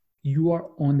you are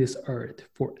on this earth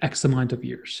for X amount of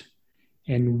years.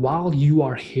 And while you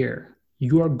are here,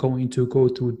 you are going to go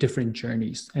through different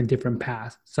journeys and different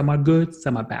paths. Some are good,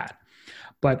 some are bad.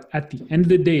 But at the end of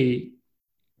the day,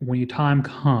 when your time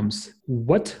comes,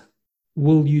 what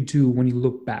will you do when you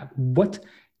look back? What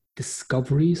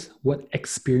discoveries, what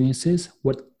experiences,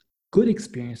 what good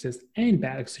experiences and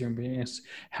bad experiences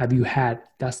have you had?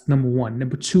 That's number one.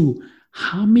 Number two,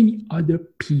 how many other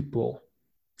people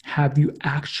have you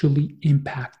actually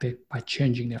impacted by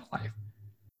changing their life?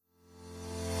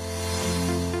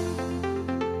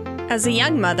 As a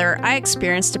young mother, I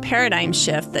experienced a paradigm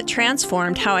shift that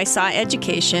transformed how I saw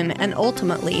education and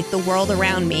ultimately the world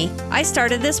around me. I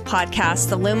started this podcast,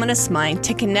 The Luminous Mind,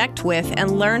 to connect with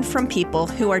and learn from people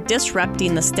who are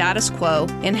disrupting the status quo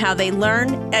in how they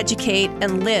learn, educate,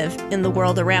 and live in the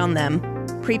world around them.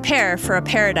 Prepare for a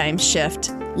paradigm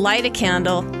shift. Light a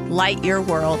candle, light your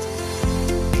world.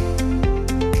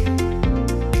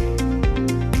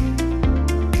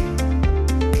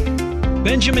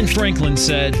 Benjamin Franklin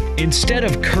said, "Instead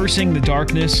of cursing the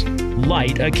darkness,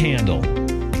 light a candle."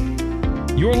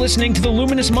 You're listening to The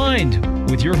Luminous Mind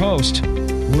with your host,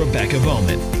 Rebecca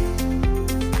Bowman.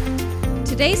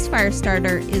 Today's fire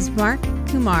starter is Mark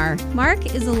Kumar.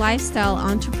 Mark is a lifestyle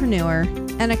entrepreneur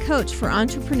and a coach for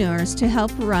entrepreneurs to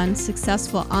help run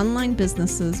successful online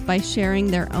businesses by sharing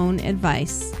their own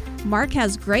advice. Mark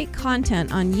has great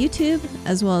content on YouTube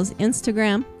as well as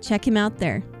Instagram. Check him out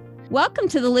there. Welcome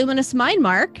to the Luminous Mind,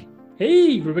 Mark.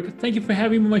 Hey, Rebecca, thank you for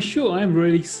having me on my show. I'm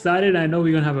really excited. I know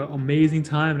we're going to have an amazing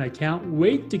time, and I can't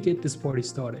wait to get this party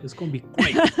started. It's going to be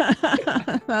great.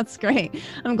 That's great.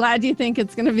 I'm glad you think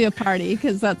it's going to be a party,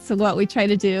 because that's what we try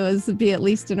to do, is be at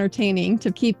least entertaining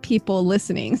to keep people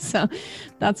listening. So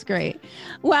that's great.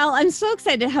 Well, I'm so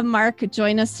excited to have Mark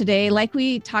join us today. Like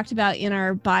we talked about in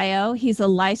our bio, he's a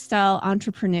lifestyle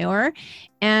entrepreneur,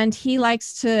 and he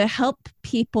likes to help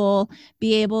people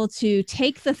be able to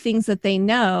take the things that they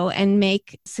know and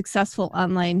make successful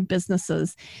online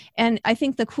businesses. And I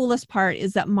think the coolest part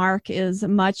is that Mark is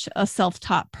much a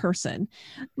self-taught person.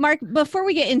 Mark, before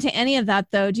we get into any of that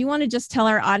though, do you want to just tell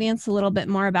our audience a little bit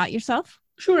more about yourself?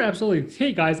 Sure, absolutely.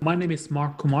 Hey guys, my name is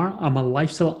Mark Kumar. I'm a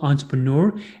lifestyle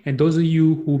entrepreneur. And those of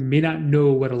you who may not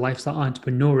know what a lifestyle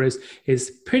entrepreneur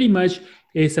is pretty much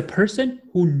it's a person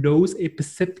who knows a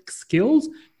specific skills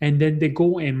and then they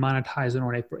go and monetize it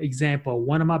on it. For example,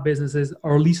 one of my businesses,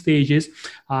 early stages,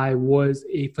 I was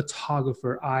a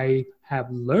photographer. I have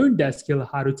learned that skill,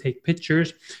 how to take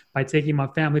pictures by taking my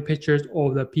family pictures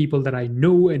of the people that I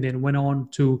know, and then went on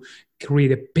to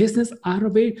create a business out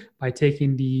of it by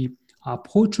taking the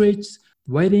portraits,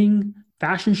 wedding,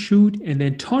 fashion shoot, and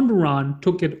then turned around,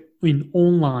 took it in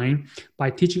online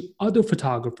by teaching other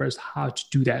photographers how to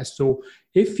do that. So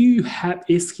if you have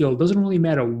a skill, doesn't really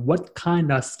matter what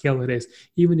kind of skill it is,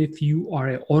 even if you are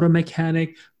an auto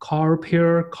mechanic, car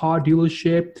repair, car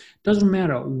dealership, doesn't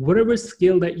matter. Whatever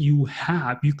skill that you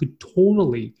have, you could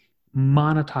totally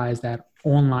monetize that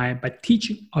online by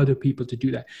teaching other people to do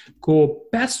that.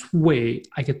 Best way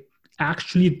I could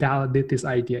actually validate this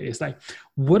idea is like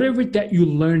whatever that you're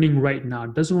learning right now,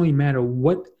 doesn't really matter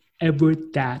whatever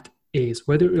that is,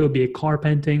 whether it'll be a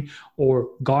carpenting or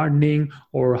gardening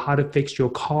or how to fix your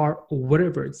car or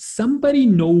whatever. Somebody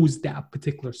knows that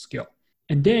particular skill.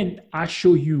 And then I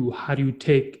show you how to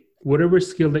take whatever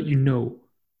skill that you know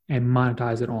and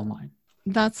monetize it online.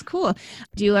 That's cool.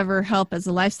 Do you ever help as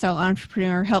a lifestyle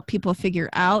entrepreneur, help people figure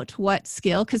out what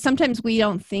skill? Because sometimes we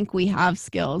don't think we have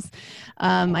skills.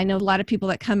 I know a lot of people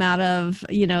that come out of,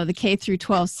 the K through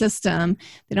 12 system,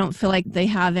 they don't feel like they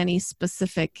have any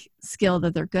specific skill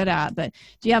that they're good at. But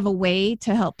do you have a way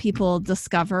to help people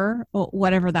discover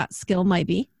whatever that skill might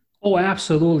be? Oh,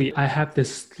 absolutely. I have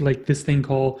this thing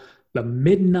called the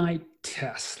midnight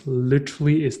test.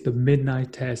 Literally is the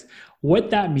midnight test.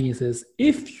 What that means is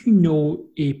if you know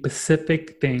a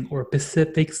specific thing or a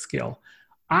specific skill,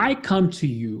 I come to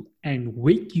you and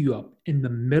wake you up in the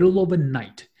middle of the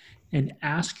night and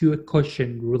ask you a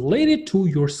question related to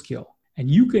your skill. And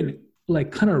you can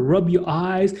kind of rub your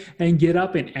eyes and get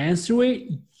up and answer it.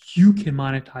 You can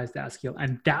monetize that skill.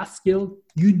 And that skill,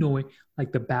 you know it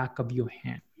like the back of your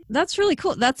hand. That's really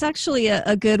cool. That's actually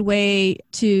a good way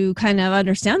to kind of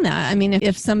understand that. I mean,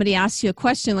 if somebody asks you a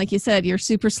question, like you said, you're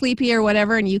super sleepy or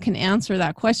whatever, and you can answer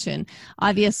that question,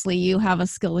 obviously you have a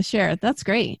skill to share. That's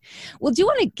great. Well, do you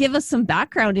want to give us some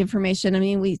background information? I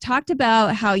mean, we talked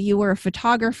about how you were a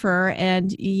photographer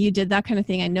and you did that kind of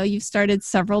thing. I know you've started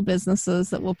several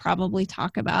businesses that we'll probably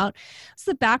talk about. What's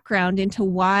the background into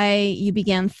why you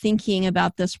began thinking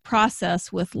about this process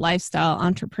with lifestyle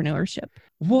entrepreneurship?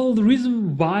 Well, the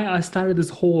reason why I started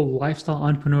this whole lifestyle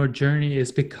entrepreneur journey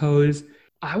is because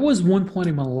I was one point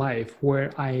in my life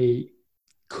where I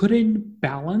couldn't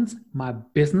balance my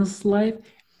business life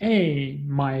and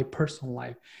my personal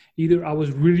life. Either I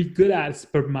was really good at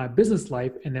my business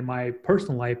life, and then my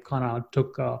personal life kind of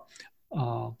took a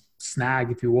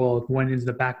snag, if you will, went into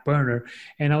the back burner.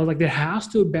 And I was like, there has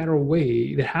to be a better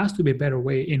way. There has to be a better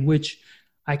way in which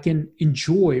I can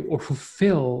enjoy or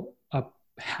fulfill a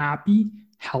happy,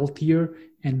 healthier,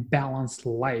 and balanced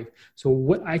life. So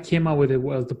what I came up with it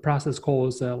was the process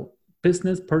called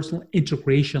business personal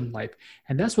integration life.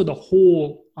 And that's where the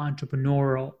whole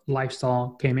entrepreneurial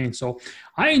lifestyle came in. So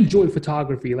I enjoyed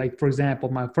photography. Like, for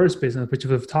example, my first business, which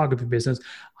was a photography business,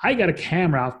 I got a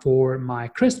camera for my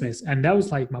Christmas, and that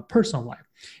was like my personal life.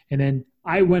 And then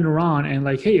I went around and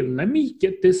like, hey, let me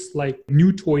get this like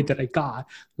new toy that I got.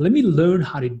 Let me learn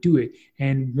how to do it.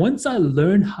 And once I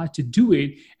learned how to do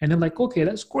it, and I'm like, okay,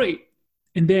 that's great.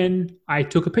 And then I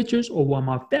took a pictures of one of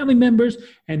my family members,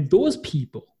 and those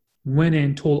people went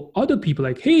and told other people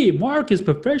like, hey, Mark is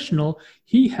professional.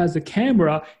 He has a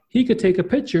camera. He could take a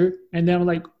picture. And then I'm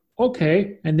like,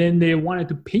 okay. And then they wanted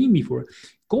to pay me for it.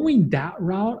 Going that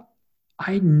route,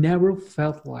 I never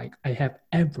felt like I have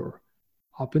ever,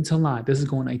 up until now, this is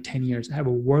going like 10 years, I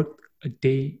haven't worked a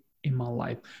day in my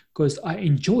life because I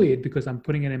enjoy it because I'm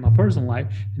putting it in my personal life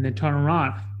and then turn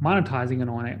around monetizing it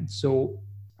on it. So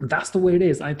that's the way it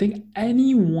is. I think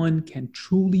anyone can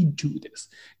truly do this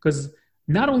because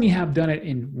not only have done it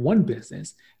in one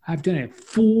business, I've done it in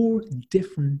 4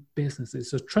 different businesses.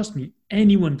 So trust me,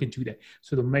 anyone can do that.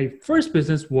 So my first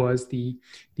business was the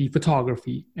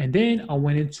photography. And then I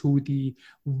went into the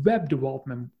web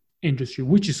development industry,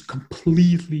 which is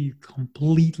completely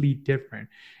different.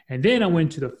 And then I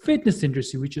went to the fitness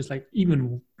industry, which is like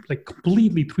even like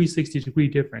completely 360-degree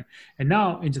different. And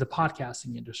now into the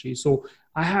podcasting industry. So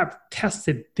I have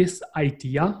tested this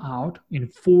idea out in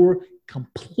 4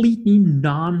 completely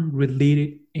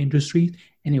non-related industries,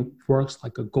 and it works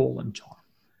like a golden charm.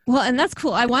 Well, and that's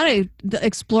cool. I want to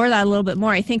explore that a little bit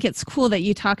more. I think it's cool that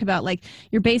you talk about like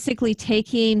you're basically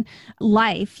taking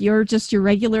life, your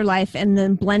regular life, and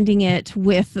then blending it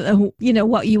with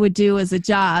what you would do as a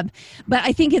job. But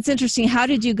I think it's interesting. How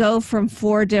did you go from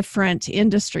 4 different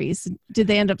industries? Did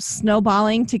they end up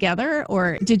snowballing together,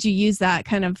 or did you use that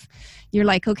kind of? You're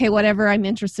like, okay, whatever I'm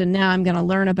interested in now, I'm going to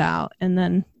learn about, and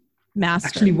then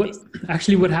master.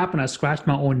 Actually what happened, I scratched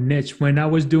my own niche when I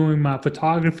was doing my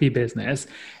photography business,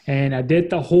 and I did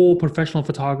the whole professional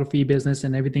photography business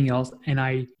and everything else, and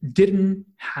I didn't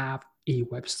have a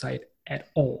website at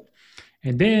all.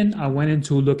 And then I went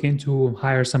into look into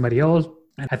hire somebody else,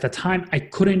 and at the time I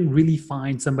couldn't really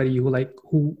find somebody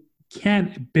who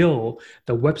can build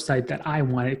the website that I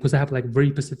wanted, because I have like very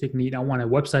specific need. I want a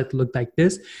website to look like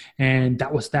this, and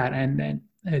that was that. And then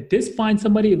I did find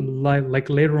somebody like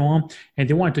later on, and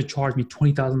they wanted to charge me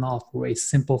 $20,000 for a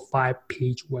simple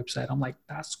 5-page website. I'm like,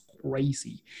 that's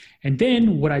crazy. And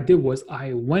then what I did was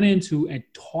I went into and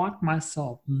taught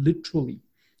myself literally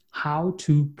how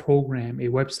to program a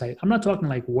website. I'm not talking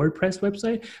like WordPress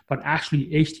website, but actually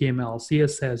HTML,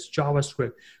 CSS,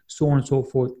 JavaScript, so on and so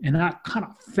forth. And I kind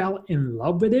of fell in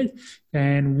love with it.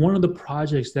 And one of the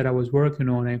projects that I was working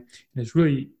on, and it's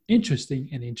really interesting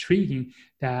and intriguing,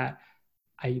 that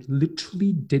I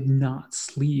literally did not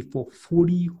sleep for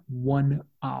 41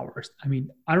 hours. I mean,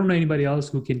 I don't know anybody else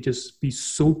who can just be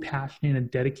so passionate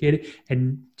and dedicated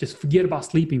and just forget about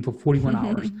sleeping for 41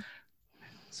 hours.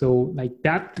 So like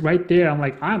that right there, I'm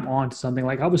like, I'm on to something.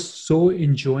 Like I was so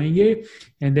enjoying it.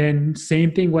 And then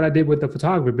same thing what I did with the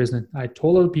photography business. I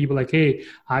told other people like, hey,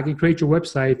 I can create your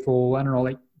website for, I don't know,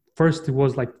 like first it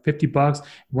was like $50,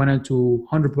 went into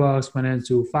 $100, went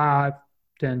into $5,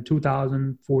 then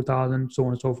 2,000, 4,000, so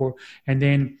on and so forth. And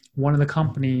then one of the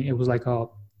company, it was like a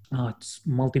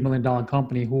multi-million-dollar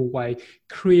company who I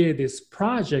created this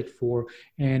project for,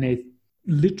 and it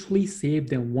literally saved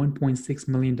them $1.6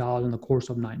 million in the course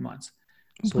of 9 months.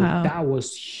 So wow. That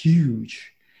was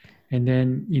huge. And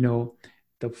then,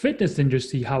 the fitness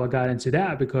industry, how I got into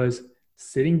that, because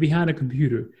sitting behind a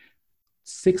computer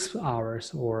 6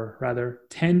 hours, or rather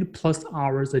 10 plus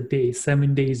hours a day,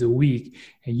 7 days a week,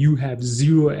 and you have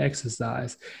zero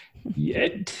exercise,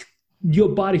 your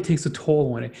body takes a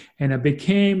toll on it. And I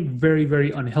became very,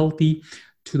 very unhealthy,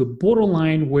 to the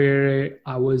borderline where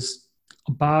I was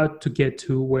about to get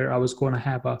to where I was going to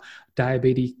have a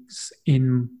diabetes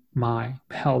in my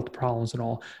health problems and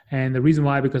all. And the reason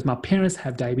why, because my parents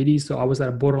have diabetes. So I was at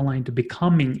a borderline to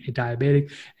becoming a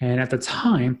diabetic. And at the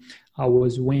time, I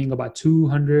was weighing about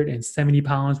 270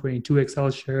 pounds, wearing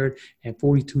 2XL shirt and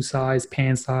 42 size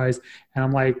pant size. And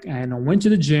I'm like, and I went to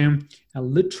the gym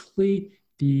and literally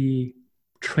the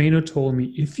trainer told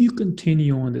me, if you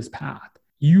continue on this path,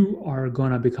 you are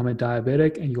going to become a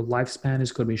diabetic and your lifespan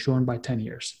is going to be shortened by 10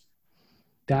 years.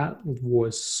 That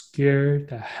was scared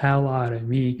the hell out of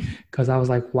me because I was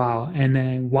like, wow. And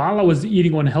then while I was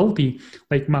eating unhealthy,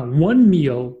 like my one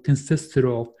meal consisted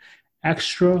of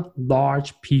extra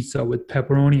large pizza with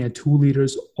pepperoni and 2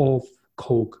 liters of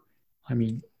Coke. I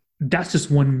mean, that's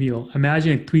just one meal.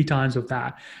 Imagine 3 times of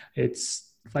that.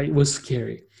 It's like, it was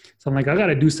scary. So I'm like, I got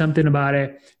to do something about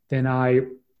it. Then I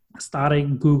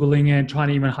started Googling and trying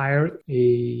to even hire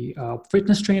a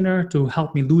fitness trainer to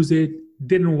help me lose it.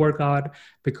 Didn't work out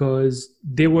because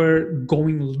they were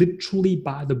going literally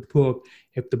by the book.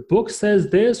 If the book says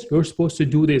this, you're supposed to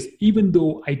do this, even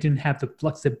though I didn't have the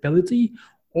flexibility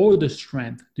or the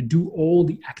strength to do all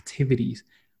the activities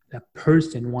that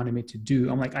person wanted me to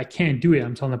do. I'm like, I can't do it.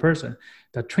 I'm telling the person,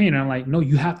 the trainer, I'm like, no,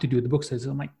 you have to do it. The book says it.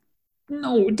 I'm like,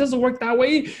 no, it doesn't work that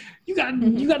way. You got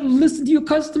to listen to your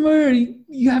customer.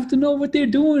 You have to know what they're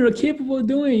doing or capable of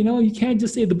doing. You know, you can't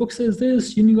just say the book says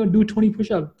this, you need to do 20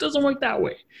 push-ups. It doesn't work that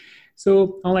way.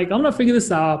 So I'm like, I'm going to figure this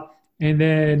out and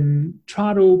then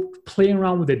try to play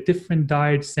around with the different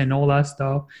diets and all that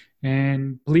stuff.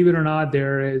 And believe it or not,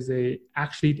 there is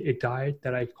actually a diet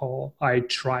that I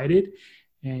tried it.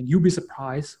 And you'll be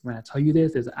surprised when I tell you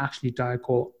this, there's actually a diet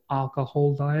called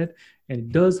alcohol diet. And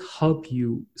it does help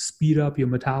you speed up your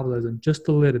metabolism just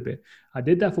a little bit. I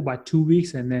did that for about 2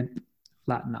 weeks and then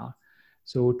flatten out.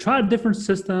 So try different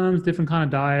systems, different kind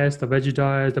of diets, the veggie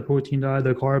diet, the protein diet,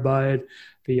 the carb diet,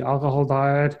 the alcohol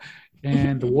diet,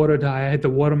 and the water diet, the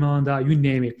watermelon diet, you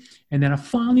name it. And then I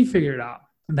finally figured out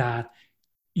that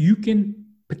you can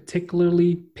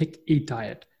particularly pick a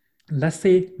diet. Let's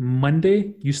say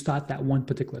Monday, you start that one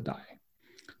particular diet.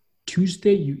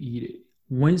 Tuesday, you eat it.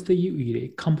 Wednesday, you eat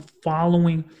it. Come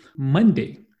following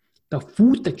Monday, the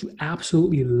food that you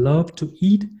absolutely love to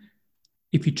eat,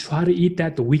 if you try to eat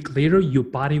that the week later, your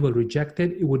body will reject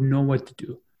it. It would know what to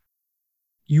do.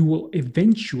 You will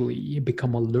eventually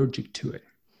become allergic to it.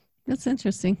 That's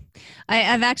interesting.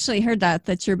 I've actually heard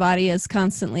that your body is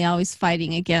constantly always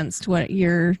fighting against what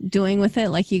you're doing with it.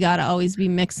 Like you got to always be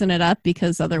mixing it up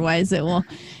because otherwise it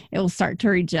will start to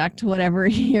reject whatever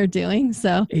you're doing.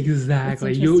 So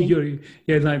exactly,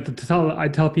 I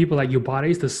tell people like your body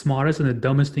is the smartest and the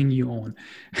dumbest thing you own.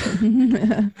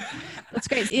 That's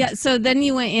great. Yeah. So then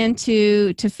you went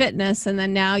into fitness, and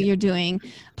then now you're doing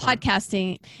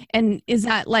podcasting. And is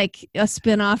that like a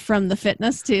spinoff from the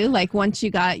fitness too? Like once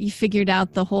you figured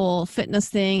out the whole fitness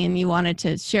thing and you wanted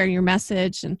to share your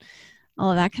message and all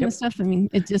of that kind of stuff. I mean,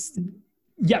 it just...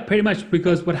 Yeah, pretty much.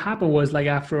 Because what happened was like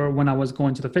after when I was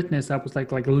going to the fitness, I was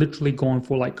like literally going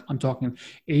for like, I'm talking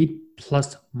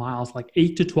 8+ miles, like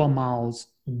 8 to 12 miles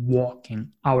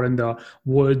walking out in the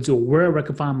woods or wherever I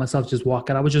could find myself just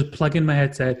walking. I would just plug in my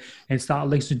headset and start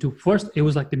listening to, first it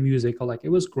was like the music, or like it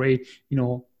was great, you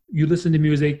know, you listen to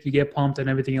music, you get pumped and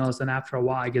everything else, and after a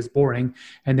while it gets boring.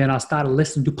 And then I started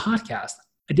listening to podcasts.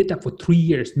 I did that for 3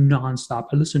 years nonstop.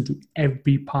 I listened to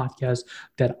every podcast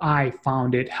that I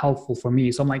found it helpful for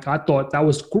me. So I'm like, I thought that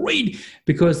was great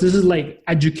because this is like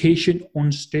education on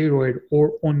steroid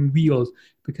or on wheels,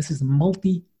 because it's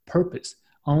multi-purpose.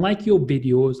 Unlike your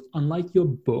videos, unlike your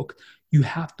book, you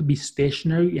have to be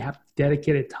stationary. You have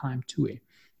dedicated time to it.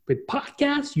 With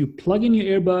podcasts, you plug in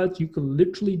your earbuds. You can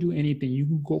literally do anything. You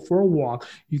can go for a walk.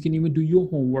 You can even do your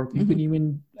homework. You can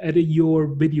even edit your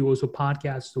videos or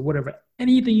podcasts or whatever.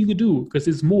 Anything you could do because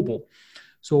it's mobile.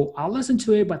 So I listened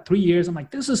to it about 3 years. I'm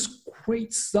like, this is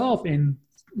great stuff. And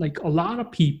like a lot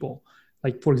of people,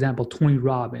 like for example, Tony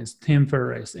Robbins, Tim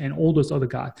Ferriss, and all those other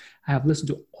guys, I have listened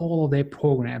to all of their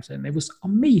programs and it was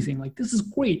amazing. Like, this is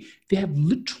great. They have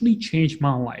literally changed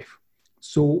my life.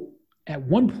 So at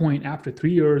one point after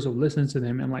 3 years of listening to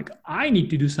them, I'm like, I need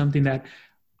to do something that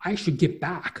I should give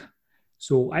back.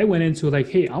 So I went into like,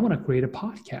 hey, I want to create a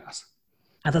podcast.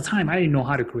 At the time, I didn't know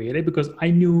how to create it because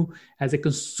I knew as a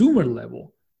consumer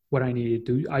level what I needed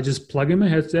to do. I just plug in my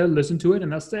headset, listen to it,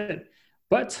 and that's it.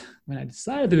 But when I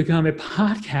decided to become a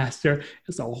podcaster,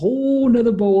 it's a whole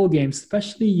nother ball game,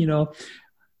 especially, you know,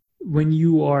 when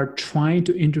you are trying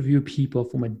to interview people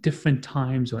from a different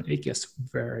time zone, it gets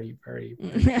very, very,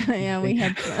 very Yeah, we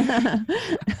confusing.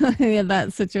 had we had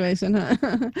that situation, huh?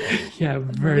 Yeah,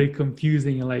 Uh-huh. very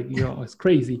confusing. Like, it's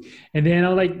crazy. And then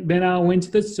then I went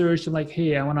to the search and like,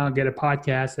 hey, I want to get a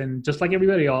podcast. And just like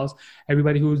everybody else,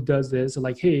 everybody who does this,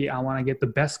 like, hey, I want to get the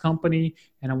best company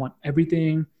and I want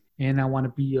everything and I want to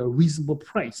be a reasonable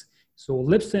price. So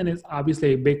Lipson is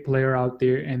obviously a big player out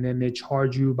there, and then they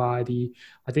charge you by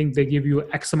I think they give you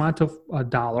X amount of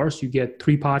dollars. You get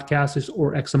 3 podcasts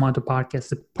or X amount of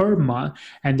podcasts per month.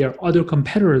 And there are other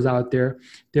competitors out there.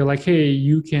 They're like, hey,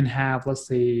 you can have, let's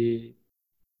say,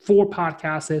 4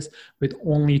 podcasts with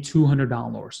only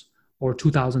 $200 or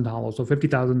 $2,000 or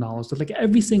 $50,000. So like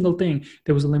every single thing,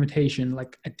 there was a limitation.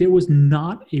 Like there was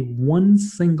not a one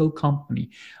single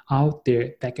company out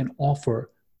there that can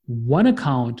offer one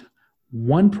account,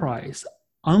 one price,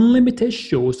 unlimited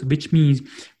shows, which means,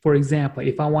 for example,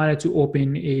 if I wanted to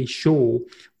open a show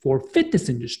for fitness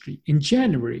industry in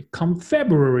January, come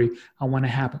February, I want to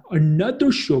have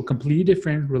another show completely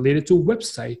different related to a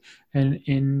website. And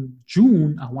in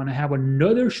June, I want to have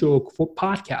another show for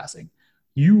podcasting.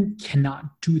 You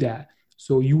cannot do that.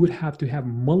 So you would have to have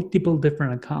multiple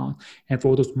different accounts. And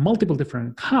for those multiple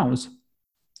different accounts,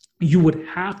 you would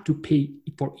have to pay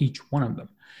for each one of them.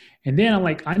 And then I'm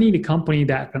like, I need a company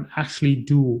that can actually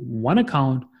do one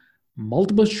account,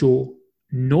 multiple show,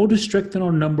 no restriction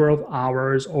on number of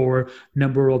hours or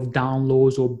number of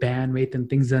downloads or bandwidth and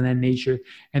things of that nature.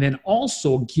 And then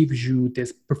also gives you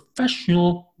this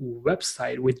professional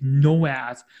website with no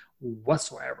ads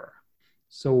whatsoever.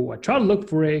 So I tried to look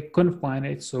for it, couldn't find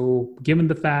it. So given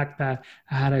the fact that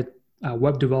I had a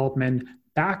web development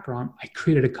background, I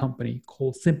created a company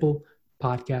called Simple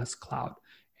Podcast Cloud.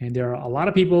 And there are a lot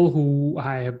of people who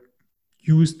I have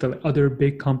used the other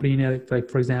big company, like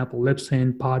for example,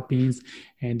 Libsyn, Podbeans,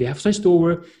 and they have switched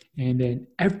over. And then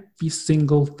every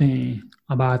single thing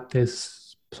about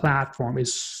this platform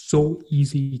is so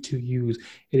easy to use.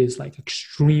 It is like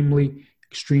extremely,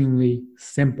 extremely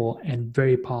simple and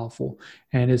very powerful.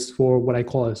 And it's for what I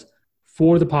call is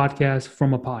for the podcast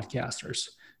from a podcasters.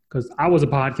 Because I was a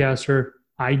podcaster,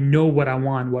 I know what I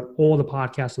want, what all the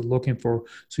podcasts are looking for.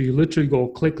 So you literally go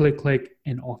click, click, click,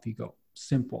 and off you go.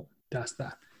 Simple. That's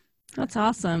that. That's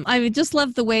awesome. I just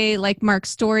love the way like Mark's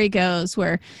story goes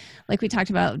where like we talked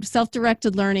about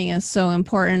self-directed learning is so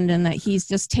important and that he's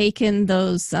just taken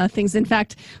those things. In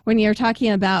fact, when you're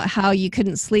talking about how you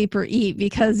couldn't sleep or eat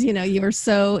because, you were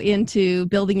so into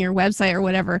building your website or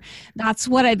whatever, that's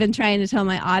what I've been trying to tell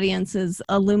my audience is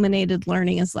illuminated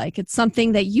learning is like. It's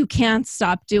something that you can't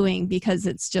stop doing because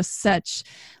it's just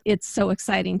it's so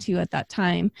exciting to you at that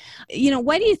time.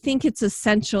 Why do you think it's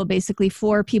essential basically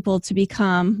for people to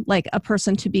become like a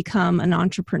person to become an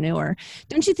entrepreneur?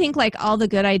 Don't you think like all the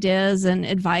good ideas and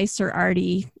advice are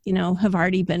already, have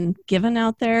already been given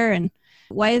out there? And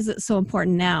why is it so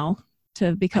important now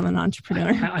to become an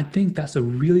entrepreneur? I think that's a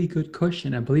really good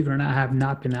question. And believe it or not, I have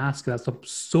not been asked that. So I'm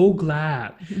so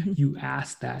glad you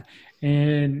asked that.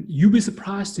 And you'll be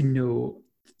surprised to know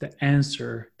the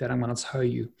answer that I'm going to tell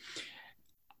you.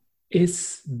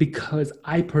 It's because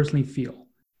I personally feel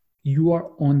you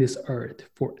are on this earth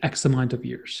for X amount of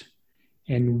years.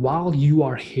 And while you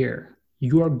are here,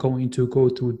 you are going to go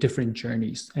through different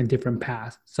journeys and different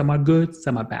paths. Some are good,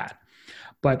 some are bad.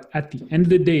 But at the end of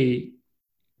the day,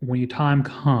 when your time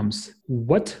comes,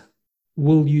 what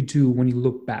will you do when you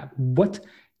look back? What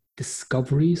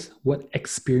discoveries, what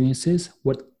experiences,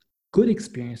 what good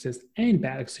experiences and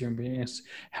bad experiences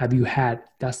have you had?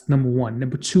 That's number one.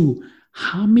 Number two,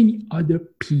 how many other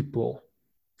people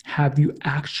have you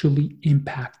actually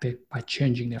impacted by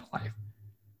changing their life?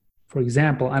 For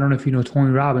example, I don't know if you know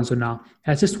Tony Robbins or not.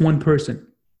 That's just one person.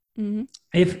 Mm-hmm.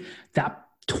 If that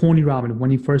Tony Robbins,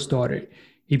 when he first started,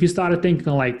 if you started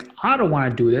thinking like, I don't want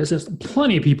to do this, there's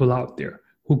plenty of people out there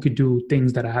who could do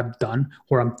things that I have done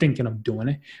or I'm thinking of doing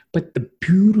it. But the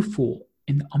beautiful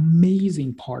and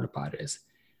amazing part about it is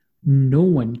no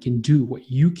one can do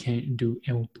what you can do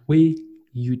and the way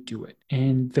you do it.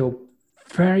 And the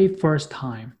very first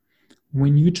time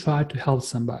when you try to help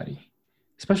somebody,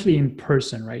 especially in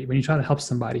person, right? When you try to help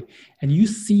somebody and you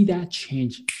see that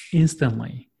change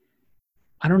instantly.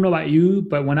 I don't know about you,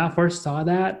 but when I first saw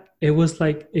that, it was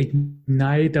like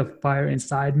ignited the fire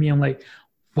inside me. I'm like,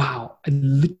 wow, I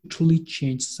literally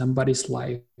changed somebody's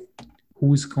life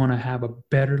who's going to have a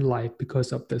better life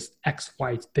because of this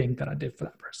XY thing that I did for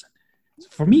that person. So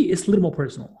for me, it's a little more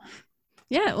personal.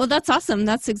 Yeah, well, that's awesome.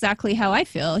 That's exactly how I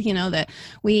feel, that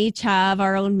we each have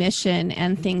our own mission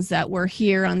and things that we're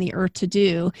here on the earth to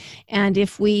do. And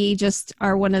if we just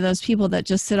are one of those people that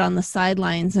just sit on the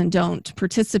sidelines and don't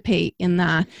participate in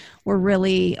that, we're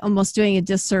really almost doing a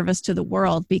disservice to the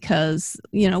world, because,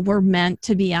 we're meant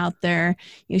to be out there,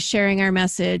 sharing our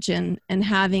message and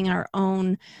having our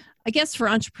own. I guess for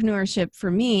entrepreneurship,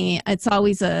 for me, it's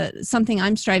always something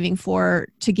I'm striving for,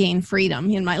 to gain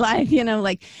freedom in my life.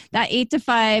 Like that 8 to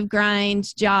 5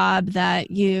 grind job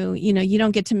that you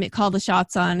don't get to call the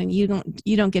shots on, and you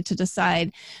don't get to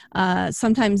decide.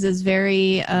 Sometimes is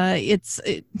very it's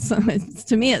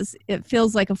to me it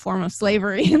feels like a form of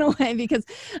slavery in a way, because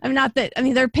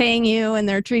they're paying you and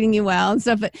they're treating you well and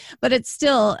stuff, but it's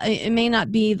still, it may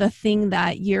not be the thing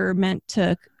that you're meant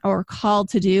to or called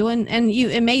to do. And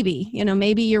it may be,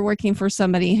 maybe you're working for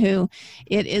somebody who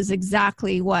it is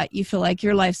exactly what you feel like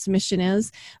your life's mission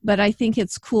is. But I think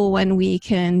it's cool when we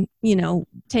can,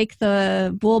 take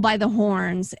the bull by the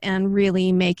horns and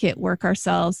really make it work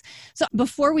ourselves. So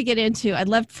before we get into, I'd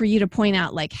love for you to point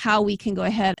out like how we can go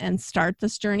ahead and start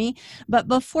this journey. But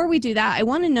before we do that, I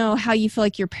want to know how you feel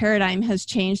like your paradigm has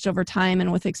changed over time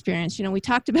and with experience. We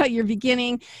talked about your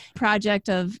beginning project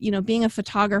of, being a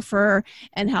photographer,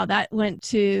 and how that went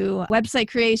to website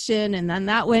creation, and then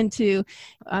that went to,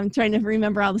 I'm trying to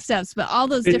remember all the steps, but all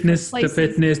those different places.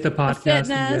 The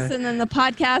podcasting, and then the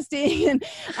podcasting.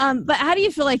 And but how do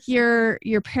you feel like your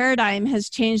paradigm has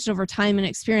changed over time and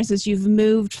experiences? You've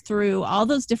moved through all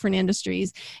those different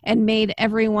industries and made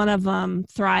every one of them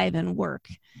thrive and work.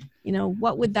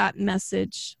 What would that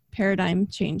message paradigm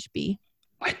change be?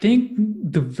 I think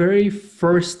the very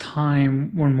first time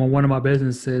when one of my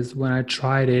businesses, when I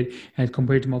tried it and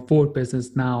compared to my food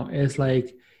business now, is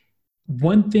like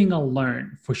one thing I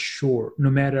learned for sure, no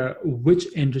matter which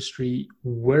industry,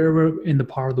 wherever in the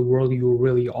part of the world you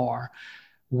really are,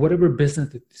 whatever business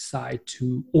that you decide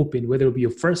to open, whether it be your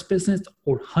first business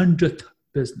or 100th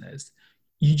business,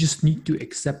 you just need to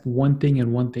accept one thing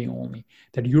and one thing only,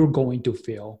 that you're going to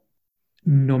fail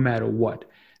no matter what.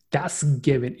 That's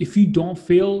given. If you don't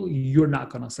fail, you're not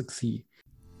going to succeed.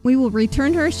 We will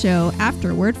return to our show after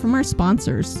a word from our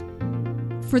sponsors.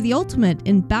 For the ultimate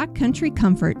in backcountry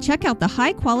comfort, check out the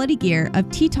high-quality gear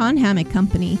of Teton Hammock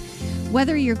Company.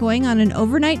 Whether you're going on an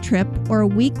overnight trip or a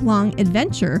week-long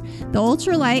adventure, the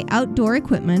ultralight outdoor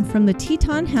equipment from the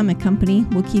Teton Hammock Company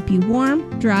will keep you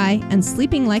warm, dry, and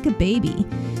sleeping like a baby.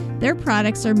 Their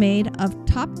products are made of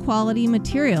top-quality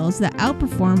materials that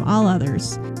outperform all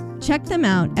others. Check them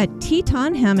out at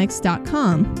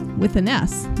tetonhammocks.com with an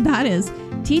S. That is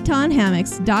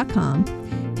tetonhammocks.com.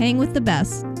 Hang with the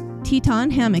best. Teton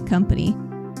Hammock Company.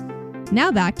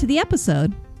 Now back to the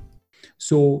episode.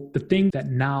 So the thing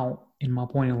that now in my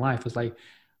point in life is like,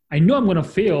 I know I'm going to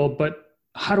fail, but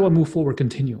how do I move forward,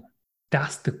 continue?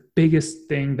 That's the biggest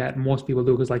thing that most people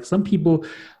do. Because like some people,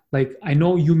 like I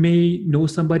know you may know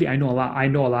somebody, I know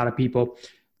a lot of people,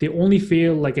 they only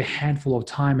fail like a handful of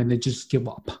time and they just give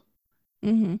up.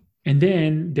 Mm-hmm. And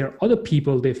then there are other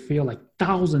people, they fail like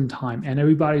 1,000 times and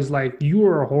everybody's like, you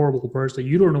are a horrible person.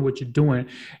 You don't know what you're doing.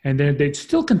 And then they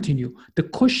still continue. The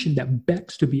question that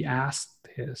begs to be asked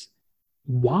is,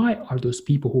 why are those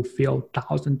people who fail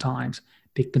 1,000 times,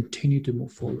 they continue to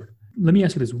move forward? Let me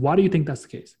ask you this. Why do you think that's the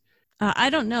case?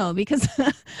 I don't know, because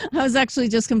I was actually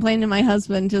just complaining to my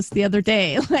husband just the other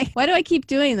day, like, why do I keep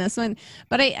doing this one?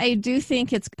 But I do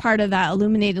think it's part of that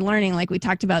illuminated learning, like we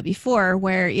talked about before,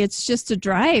 where it's just a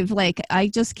drive. Like, I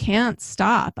just can't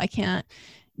stop. I can't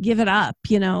give it up,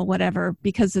 whatever,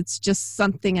 because it's just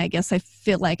something I guess I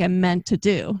feel like I'm meant to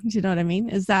do. Do you know what I mean?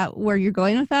 Is that where you're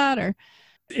going with that, or?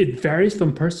 It varies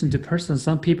from person to person.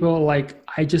 Some people like,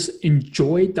 I just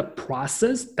enjoy the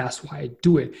process. That's why I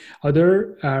do it.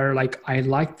 Other are like, I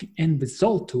like the end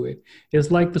result to it. It's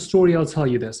like the story, I'll tell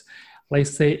you this. Like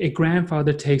say a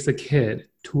grandfather takes a kid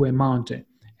to a mountain.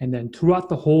 And then throughout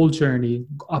the whole journey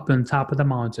up on top of the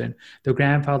mountain, the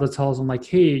grandfather tells him like,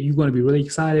 hey, you're going to be really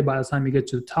excited by the time you get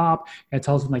to the top, and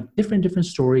tells him like different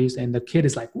stories. And the kid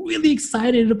is like really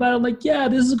excited about it. Like, yeah,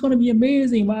 this is going to be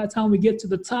amazing. By the time we get to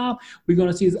the top, we're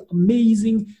going to see this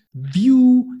amazing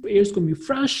view. The air's going to be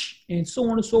fresh and so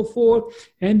on and so forth.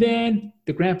 And then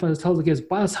the grandfather tells the kids,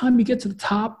 by the time you get to the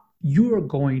top, you're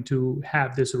going to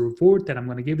have this reward that I'm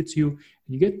going to give it to you. And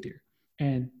you get there.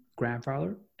 And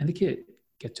grandfather and the kid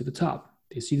get to the top.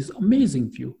 They see this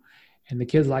amazing view. And the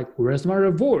kid's like, where's my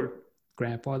reward?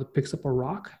 Grandfather picks up a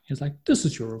rock and is like, this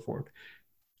is your reward.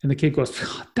 And the kid goes,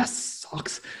 that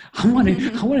sucks. I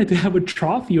wanted to have a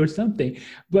trophy or something.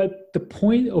 But the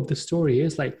point of the story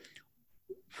is like,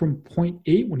 from point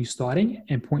A when you're starting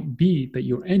and point B that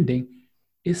you're ending,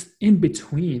 It's in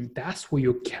between. That's where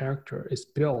your character is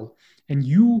built. And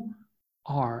you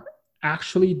are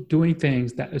actually doing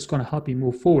things that is going to help you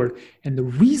move forward. And the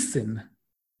reason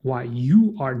why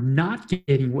you are not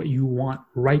getting what you want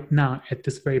right now at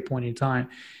this very point in time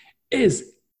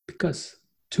is because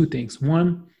two things.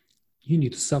 One, you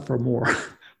need to suffer more,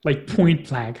 like point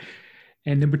blank.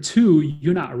 And number two,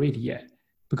 you're not ready yet.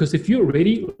 Because if you're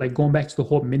ready, like going back to the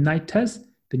whole midnight test,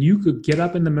 then you could get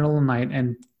up in the middle of the night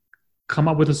and come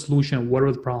up with a solution,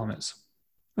 whatever the problem is.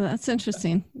 Well, that's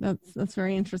interesting. That's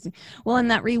very interesting. Well,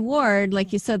 and that reward,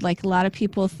 like you said, like a lot of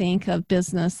people think of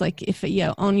business, like if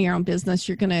you own your own business,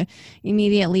 you're going to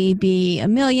immediately be a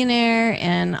millionaire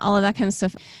and all of that kind of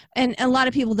stuff. And a lot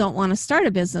of people don't want to start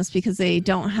a business because they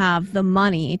don't have the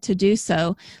money to do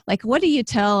so. Like, what do you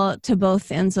tell to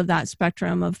both ends of that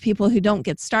spectrum of people who don't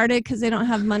get started because they don't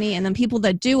have money, and then people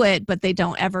that do it, but they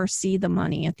don't ever see the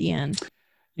money at the end?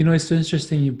 It's so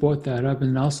interesting you brought that up,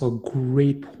 and also a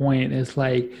great point. It's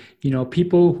like,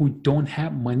 people who don't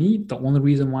have money, the only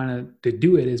reason why they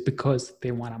do it is because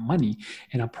they want money.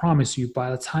 And I promise you,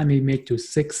 by the time they make to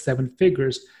 6-7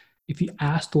 figures, if you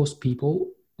ask those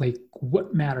people, like,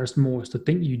 what matters most, the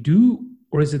thing you do,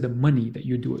 or is it the money that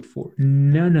you do it for?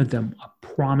 None of them, I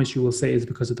promise you, will say it's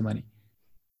because of the money.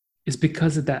 It's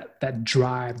because of that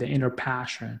drive, the inner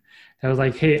passion. That was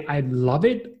like, hey, I love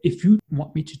it. If you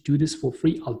want me to do this for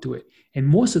free, I'll do it. And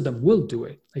most of them will do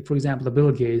it. Like, for example, the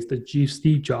Bill Gates, the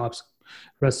Steve Jobs,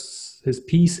 rest his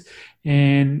peace.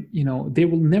 And, they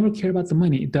will never care about the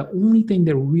money. The only thing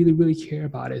they really, really care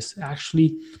about is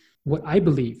actually what I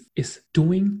believe is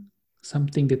doing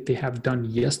something that they have done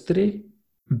yesterday,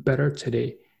 better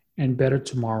today, and better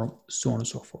tomorrow, so on and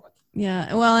so forth.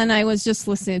 Yeah. Well, and I was just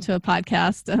listening to a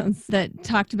podcast that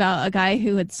talked about a guy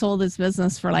who had sold his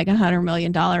business for like $100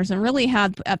 million and really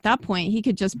had, at that point, he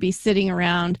could just be sitting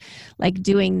around like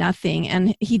doing nothing.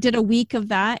 And he did a week of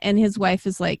that. And his wife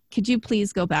is like, could you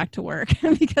please go back to work?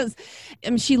 Because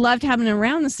she loved having him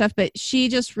around and stuff, but she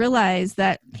just realized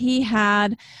that he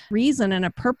had reason and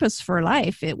a purpose for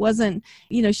life. It wasn't,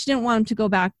 she didn't want him to go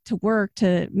back to work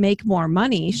to make more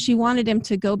money. She wanted him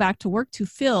to go back to work to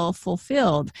feel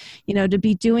fulfilled, to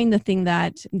be doing the thing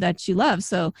that you love.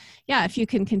 So yeah, if you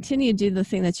can continue to do the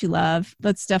thing that you love,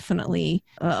 that's definitely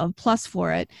a plus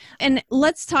for it. And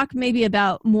let's talk maybe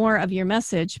about more of your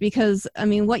message, because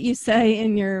what you say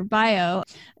in your bio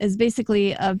is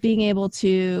basically being able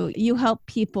to, you help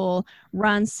people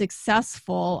run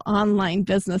successful online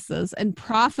businesses and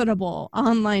profitable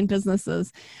online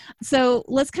businesses. So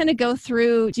let's kind of go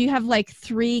through, do you have like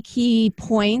 3 key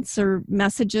points or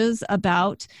messages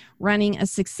about running a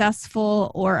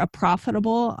successful or a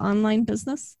profitable online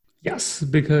business? Yes,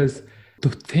 because the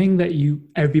thing that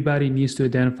everybody needs to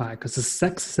identify, because the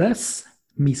success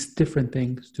means different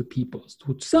things to people.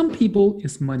 So some people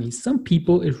it's money, some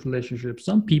people it's relationships,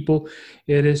 some people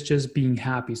it is just being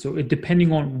happy. So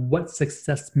depending on what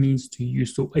success means to you,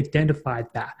 so identify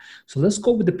that. So let's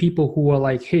go with the people who are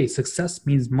like, hey, success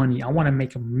means money. I want to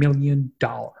make $1 million.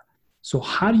 So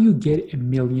how do you get $1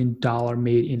 million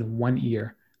made in 1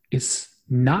 year? It's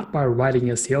not by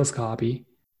writing a sales copy.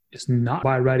 It's not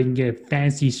by writing a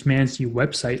fancy schmancy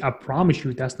website. I promise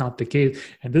you that's not the case.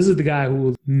 And this is the guy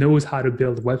who knows how to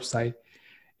build a website.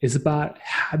 It's about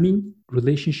having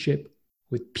relationship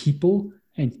with people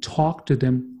and talk to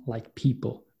them like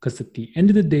people. Because at the end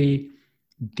of the day,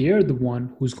 they're the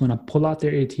one who's going to pull out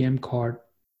their ATM card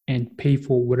and pay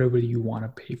for whatever you want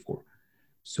to pay for.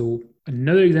 So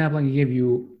another example I can give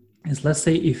you is, let's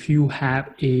say if you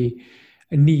have a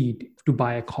need to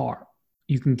buy a car.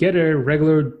 You can get a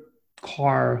regular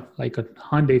car, like a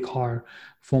Hyundai car,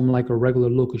 from like a regular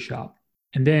local shop.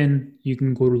 And then you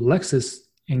can go to Lexus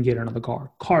and get another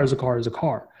car. Car is a car is a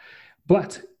car.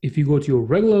 But if you go to your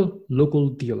regular local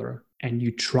dealer and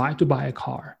you try to buy a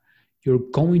car, you're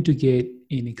going to get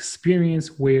an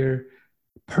experience where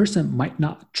a person might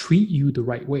not treat you the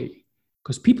right way,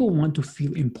 because people want to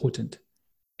feel important.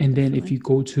 And then if you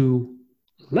go to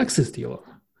Lexus dealer,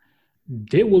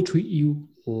 they will treat you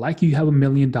like you have $1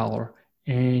 million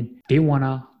and they want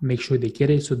to make sure they get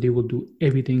it. So they will do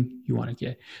everything you want to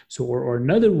get. So, or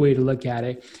another way to look at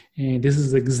it, and this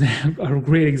is a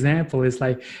great example, is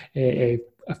like a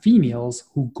females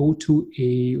who go to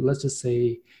let's just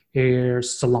say hair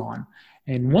salon,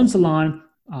 and one salon,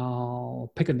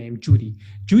 pick a name, Judy.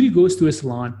 Judy goes to a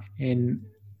salon in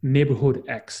neighborhood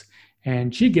X,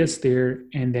 and she gets there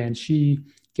and then she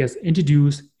gets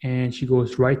introduced and she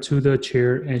goes right to the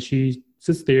chair and she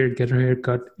sits there, gets her hair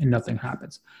cut, and nothing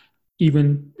happens.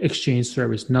 Even exchange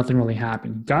service, nothing really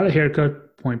happened. Got a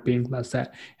haircut, point being, that's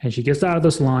that. And she gets out of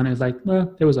the salon and is like,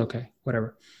 well, it was okay,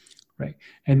 whatever, right?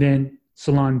 And then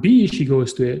Salon B, she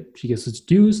goes to it, she gets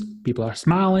introduced, people are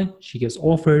smiling, she gets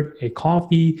offered a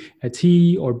coffee, a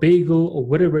tea, or bagel, or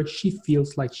whatever. She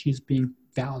feels like she's being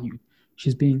valued.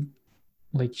 She's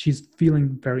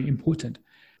feeling very important.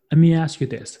 Let me ask you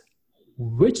this.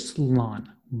 Which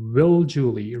salon will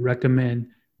Julie recommend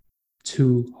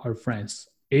to her friends,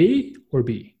 A or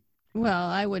B? Well,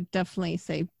 I would definitely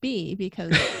say B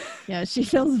because she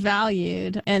feels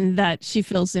valued and that she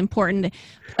feels important.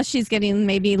 Plus, she's getting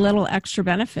maybe little extra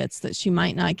benefits that she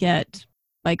might not get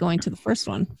by going to the first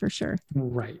one, for sure.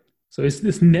 Right. So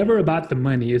it's never about the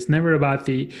money. It's never about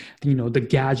the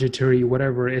gadgetry,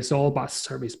 whatever. It's all about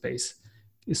service based.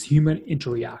 It's human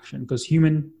interaction because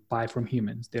human buy from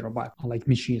humans. They don't buy like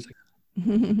machines.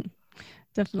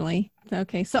 Definitely.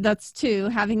 Okay. So that's 2,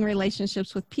 having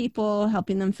relationships with people,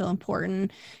 helping them feel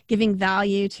important, giving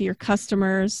value to your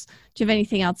customers. Do you have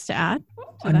anything else to add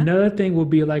to Another thing would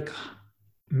be like,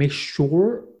 make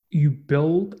sure you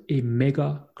build a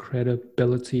mega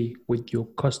credibility with your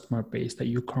customer base that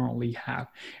you currently have.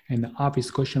 And the obvious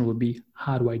question would be,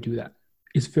 how do I do that?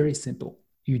 It's very simple.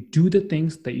 You do the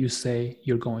things that you say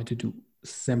you're going to do.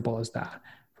 Simple as that.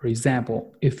 For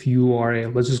example, if you are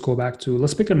let's just go back to,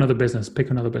 let's pick another business. Pick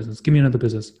another business. Give me another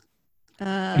business.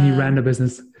 Any random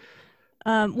business.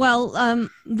 The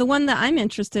one that I'm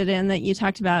interested in that you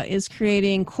talked about is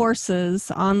creating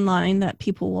courses online that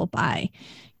people will buy.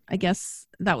 I guess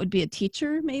that would be a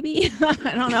teacher, maybe.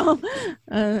 I don't know.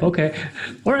 Okay.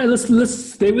 All right. Let's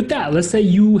stay with that. Let's say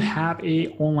you have a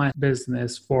online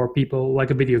business for people,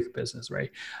 like a video business, right?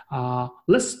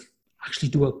 Let's actually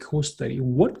do a course study.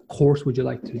 What course would you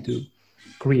like to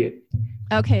create?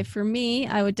 Okay, for me,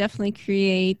 I would definitely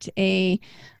create a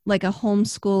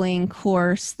homeschooling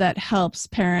course that helps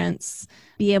parents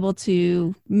be able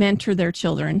to mentor their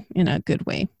children in a good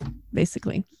way,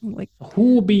 basically.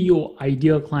 Who will be your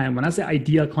ideal client? When I say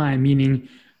ideal client, meaning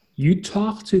you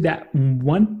talk to that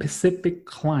one specific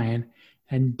client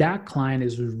and that client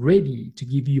is ready to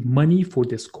give you money for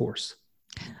this course.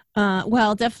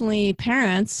 Well, definitely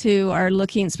parents who are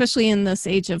looking, especially in this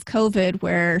age of COVID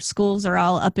where schools are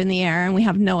all up in the air and we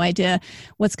have no idea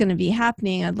what's going to be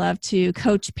happening. I'd love to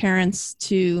coach parents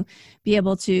to be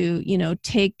able to,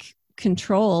 take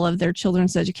control of their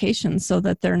children's education so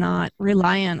that they're not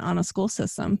reliant on a school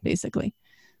system, basically.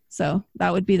 So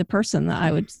that would be the person that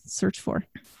I would search for.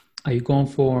 Are you going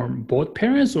for both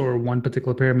parents or one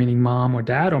particular parent, meaning mom or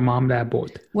dad, or mom, dad, both?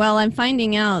 Well, I'm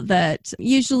finding out that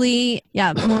usually,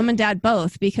 mom and dad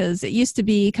both, because it used to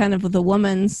be kind of the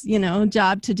woman's,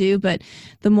 job to do. But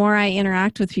the more I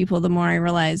interact with people, the more I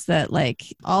realize that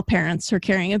all parents are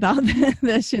caring about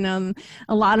this, a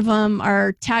lot of them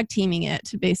are tag teaming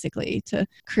it basically to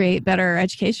create better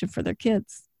education for their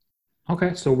kids.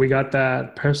 Okay. So we got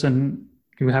that person.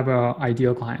 You have an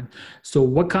ideal client. So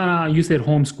what kind of, you said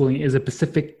homeschooling, is a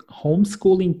specific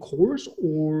homeschooling course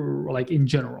or in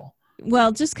general?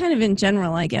 Well, just kind of in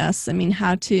general, I guess. I mean,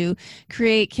 how to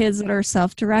create kids that are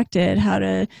self-directed, how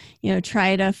to,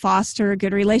 try to foster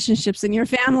good relationships in your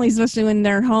family, especially when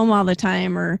they're home all the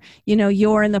time or,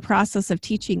 you're in the process of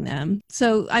teaching them.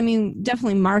 So, I mean,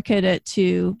 definitely market it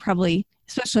to probably,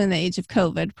 especially in the age of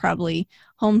COVID, probably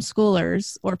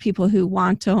homeschoolers or people who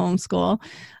want to homeschool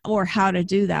or how to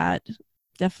do that.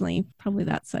 Definitely probably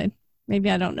that side. Maybe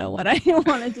I don't know what I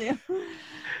want to do.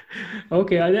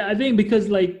 Okay. I think because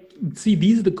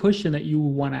these are the questions that you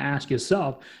want to ask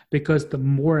yourself, because the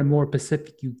more and more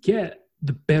specific you get,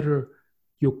 the better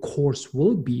your course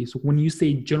will be. So when you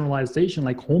say generalization,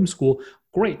 like homeschool,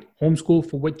 great. Homeschool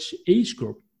for which age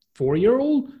group?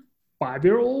 4-year-old,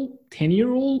 5-year-old,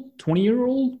 10-year-old,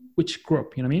 20-year-old, which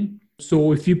group, you know what I mean?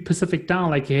 So if you specific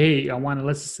down, hey, I want to,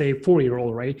 let's say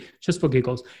 4-year-old, right? Just for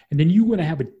giggles. And then you're going to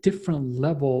have a different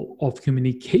level of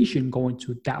communication going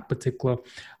to that particular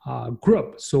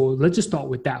group. So let's just start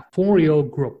with that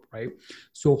 4-year-old group, right?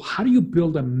 So how do you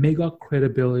build a mega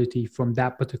credibility from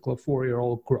that particular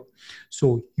 4-year-old group?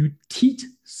 So you teach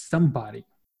somebody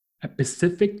a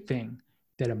specific thing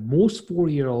that a most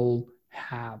 4-year-old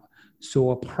have. So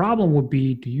a problem would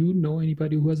be, do you know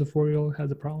anybody who has a 4-year-old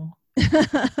has a problem?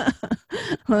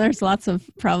 Well, there's lots of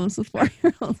problems with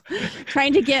 4-year-olds.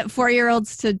 Trying to get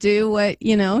 4-year-olds to do what,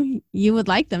 you would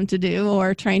like them to do,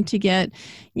 or trying to get,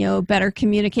 better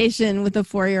communication with a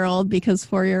 4-year-old because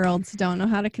 4-year-olds don't know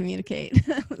how to communicate.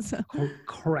 So.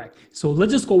 Correct. So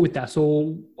let's just go with that.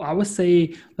 So I would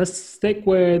say, let's stick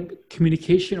with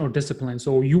communication or discipline.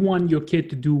 So you want your kid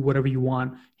to do whatever you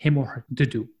want him or her to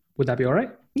do. Would that be all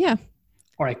right? Yeah.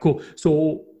 All right, cool.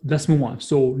 So let's move on.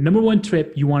 So number one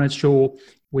trip you want to show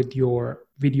with your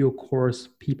video course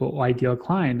people ideal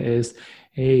client is,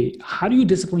 how do you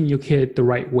discipline your kid the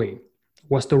right way?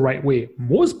 what's the right way?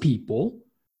 Most people,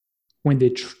 when they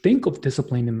think of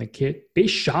disciplining the kid, they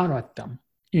shout at them.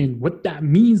 And what that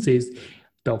means is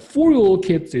the 4-year-old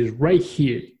kid is right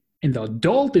here and the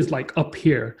adult is like up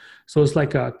here. So it's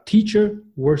like a teacher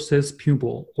versus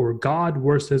pupil, or God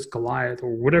versus Goliath,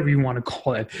 or whatever you want to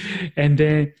call it. And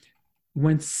then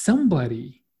when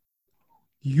somebody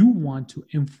you want to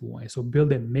influence or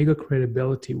build a mega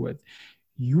credibility with,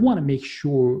 you want to make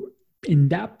sure in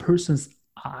that person's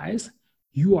eyes,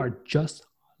 you are just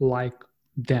like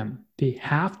them. They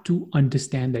have to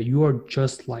understand that you are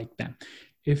just like them.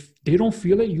 If they don't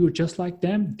feel it, you're just like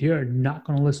them, they are not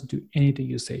going to listen to anything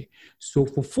you say. So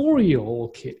for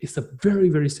 4-year-old kid, it's a very,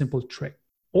 very simple trick.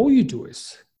 All you do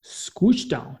is scooch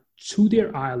down to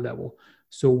their eye level.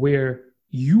 So where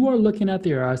you are looking at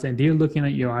their eyes and they're looking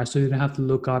at your eyes, so you don't have to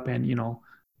look up and,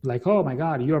 like, oh my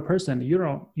God, you're a person. You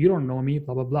don't know me,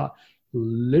 blah, blah, blah.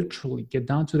 Literally get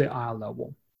down to the eye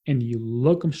level and you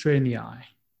look them straight in the eye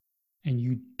and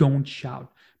you don't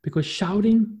shout, because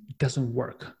shouting doesn't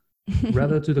work.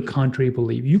 Rather to the contrary,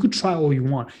 believe. You could try all you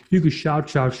want. You could shout.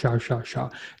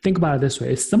 Think about it this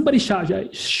way. If somebody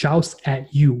shouts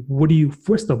at you,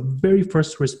 what's the very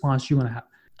first response you're going to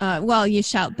have? Well, you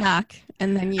shout back,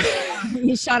 and then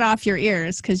you shut off your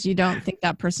ears because you don't think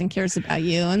that person cares about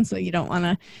you. And so you don't want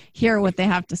to hear what they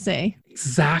have to say.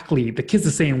 Exactly. The kid's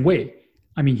the same way.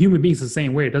 I mean, human beings the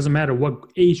same way. It doesn't matter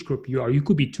what age group you are. You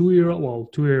could be 2-year-old. Well,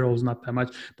 2-year-olds not that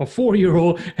much, but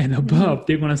 4-year-old and above,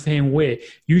 they're going the same way.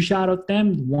 You shout at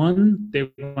them, one, they're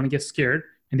going to get scared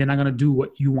and they're not going to do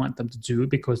what you want them to do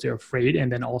because they're afraid.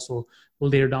 And then also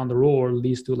later down the road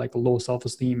leads to like a low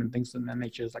self-esteem and things of that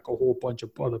nature. It's like a whole bunch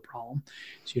of other problems,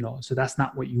 so that's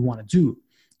not what you want to do.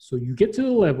 So you get to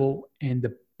the level, and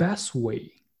the best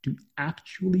way to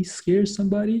actually scare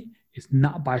somebody is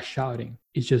not by shouting.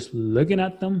 It's just looking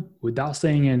at them without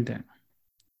saying anything.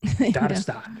 That is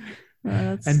that.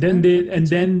 And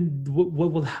then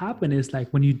what will happen is, like,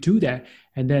 when you do that,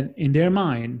 and then in their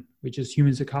mind, which is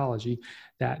human psychology,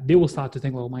 that they will start to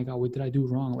think, oh my God, what did I do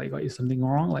wrong? Like, is something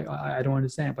wrong? Like, I don't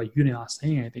understand, but you're not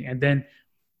saying anything. And then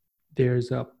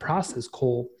there's a process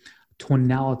called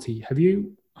tonality. Have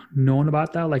you known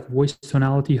about that? Like voice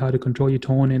tonality, how to control your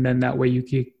tone, and then that way you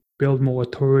can build more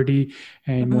authority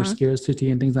and more scarcity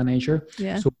and things of that nature.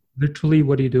 Yeah. So literally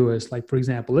what you do is, like, for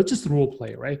example, let's just role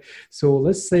play, right? So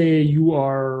let's say you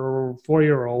are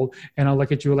 4-year-old and I'll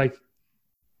look at you like,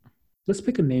 let's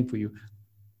pick a name for you.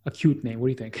 A cute name. What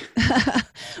do you think?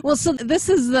 Well, so this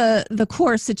is the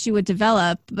course that you would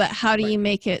develop, but how do you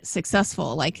make it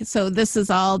successful? Like, so this is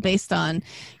all based on,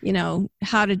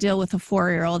 how to deal with a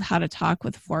 4-year-old, how to talk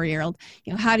with a 4-year-old.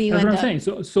 How do you That's end what I'm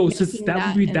saying. So since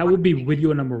that would be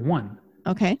video number 1.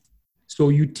 Okay. So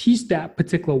you teach that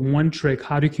particular one trick,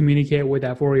 how to communicate with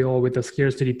that 4-year-old with the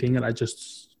scarcity thing that I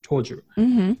just told you.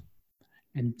 Mm-hmm.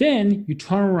 And then you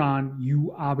turn around,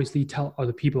 you obviously tell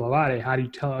other people about it. How do you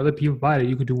tell other people about it?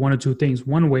 You could do one or two things.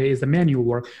 One way is the manual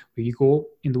work, where you go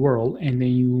in the world and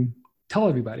then you tell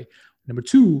everybody. Number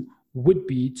 2 would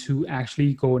be to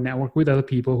actually go network with other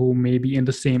people who may be in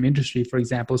the same industry, for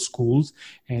example, schools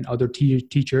and other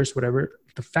teachers, whatever.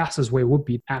 The fastest way would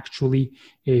be actually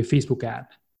a Facebook ad.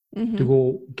 To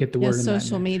go get the word in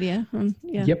social media.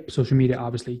 Yep, social media,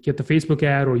 obviously. Get the Facebook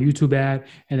ad or YouTube ad,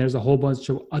 and there's a whole bunch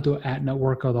of other ad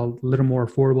network that are a little more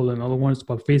affordable than other ones,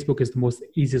 but Facebook is the most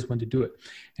easiest one to do it.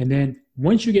 And then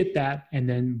once you get that, and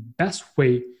then best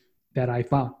way that I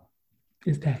found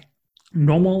is that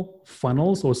normal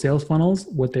funnels or sales funnels,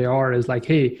 what they are is like,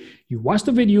 hey, you watch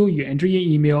the video, you enter your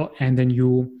email, and then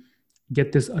you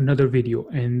get this another video,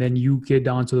 and then you get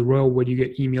down to the row where you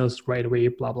get emails right away,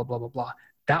 blah, blah, blah, blah, blah.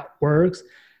 That works,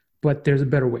 but there's a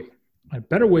better way. A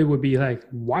better way would be like,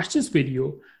 watch this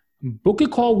video, book a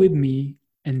call with me,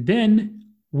 and then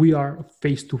we are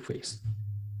face to face.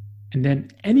 And then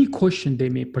any question they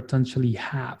may potentially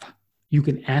have, you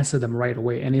can answer them right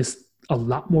away. And it's a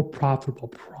lot more profitable,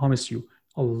 promise you,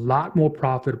 a lot more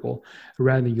profitable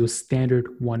rather than your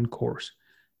standard one course.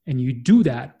 And you do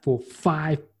that for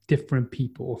 5 different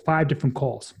people or 5 different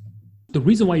calls. The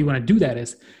reason why you want to do that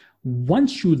is,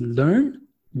 once you learn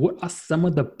what are some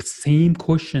of the same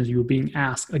questions you're being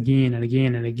asked again and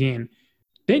again and again,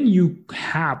 then you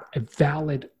have a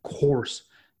valid course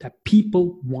that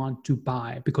people want to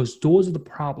buy, because those are the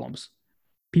problems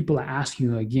people are asking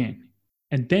you again.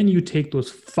 And then you take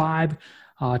those 5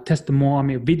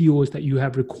 testimonial videos that you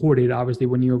have recorded, obviously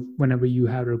whenever you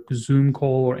have a Zoom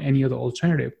call or any other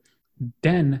alternative,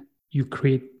 then you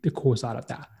create the course out of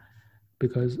that.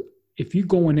 Because if you're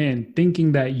going in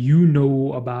thinking that you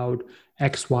know about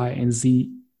X, Y, and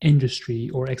Z industry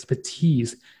or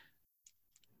expertise,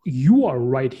 you are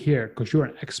right here because you're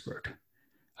an expert.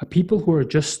 People who are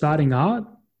just starting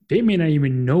out, they may not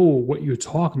even know what you're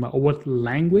talking about or what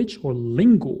language or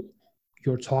lingo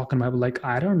you're talking about. Like,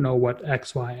 I don't know what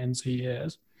X, Y, and Z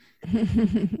is.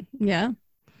 Yeah,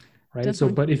 Right. So,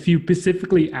 definitely. but if they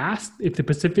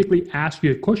specifically ask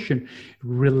you a question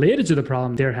related to the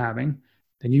problem they're having,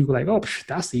 then you go like, oh,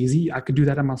 that's easy. I could do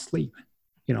that in my sleep.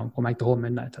 Go make the whole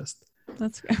midnight test.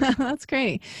 That's that's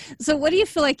great. So what do you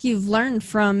feel like you've learned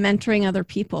from mentoring other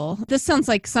people? This sounds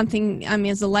like something, I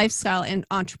mean, as a lifestyle and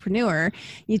entrepreneur,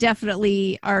 you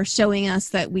definitely are showing us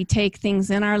that we take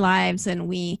things in our lives and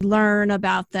we learn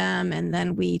about them, and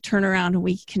then we turn around and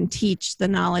we can teach the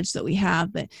knowledge that we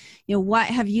have. But, what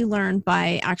have you learned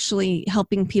by actually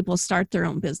helping people start their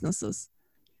own businesses?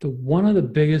 One of the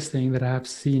biggest thing that I've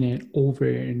seen it over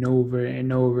and over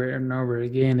and over and over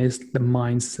again is the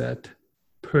mindset.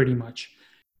 Pretty much,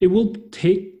 it will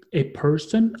take a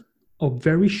person a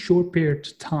very short period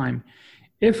of time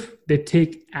if they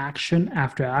take action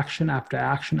after action after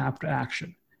action after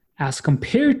action, as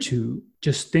compared to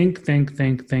just think, think,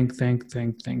 think, think, think,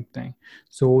 think, think, think.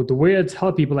 So the way I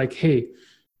tell people, like, hey,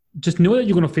 just know that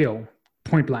you're going to fail,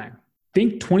 point blank.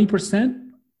 Think 20%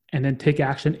 and then take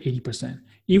action 80%.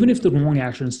 Even if the wrong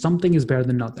action, something is better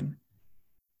than nothing.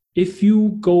 If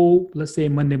you go, let's say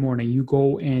Monday morning, you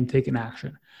go and take an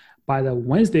action. By the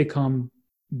Wednesday come,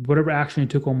 whatever action you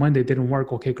took on Monday didn't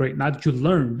work. Okay, great. Now that you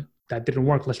learned that didn't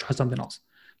work, let's try something else.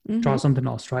 Mm-hmm. Try something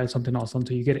else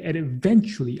until you get it. And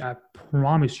eventually, I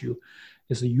promise you,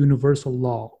 it's a universal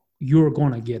law. You're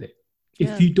going to get it.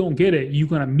 Yeah. If you don't get it, you're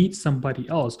going to meet somebody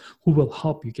else who will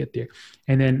help you get there.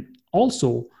 And then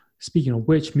also, speaking of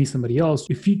which, meet somebody else.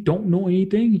 If you don't know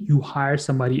anything, you hire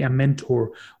somebody, a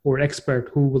mentor or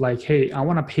expert who will like, hey, I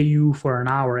want to pay you for an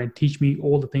hour and teach me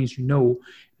all the things you know,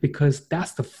 because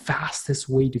that's the fastest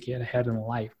way to get ahead in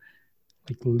life.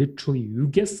 Like literally, you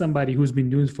get somebody who's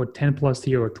been doing this for 10 plus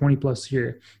year or 20 plus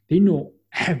year. They know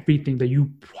everything that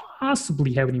you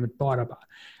possibly haven't even thought about.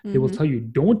 Mm-hmm. They will tell you,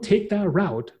 don't take that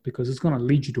route because it's going to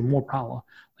lead you to more problem.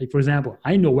 Like, for example,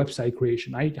 I know website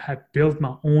creation. I have built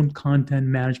my own content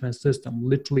management system,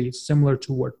 literally similar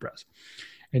to WordPress.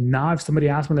 And now if somebody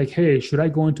asks me like, hey, should I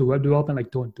go into web development? Like,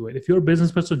 don't do it. If you're a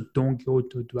business person, don't go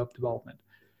to web development,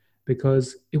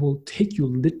 because it will take you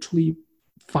literally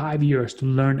 5 years to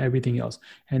learn everything else.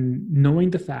 And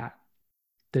knowing the fact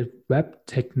that web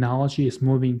technology is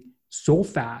moving so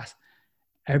fast,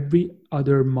 every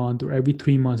other month or every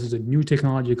 3 months is a new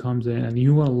technology comes in and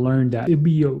you want to learn that. It'd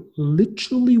be a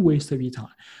literally waste of your time.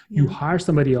 Yeah. You hire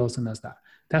somebody else and that's that.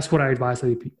 That's what I advise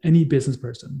any business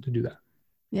person to do that.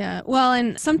 Yeah. Well,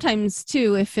 and sometimes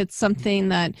too, if it's something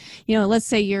that, let's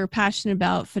say you're passionate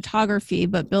about photography,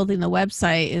 but building the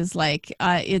website is like,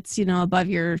 it's, above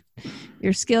your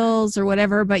skills or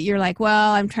whatever, but you're like,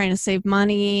 well, I'm trying to save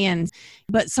money.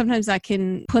 But sometimes that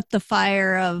can put the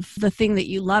fire of the thing that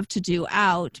you love to do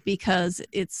out because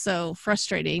it's so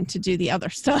frustrating to do the other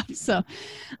stuff. So,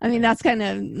 I mean, that's kind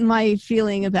of my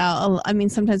feeling about,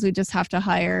 sometimes we just have to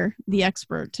hire the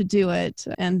expert to do it.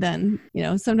 And then,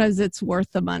 sometimes it's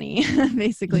worth the money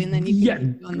basically. And then you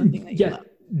can keep doing the thing that you love.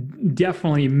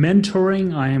 Definitely.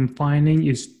 Mentoring, I am finding,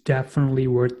 is definitely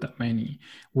worth the money.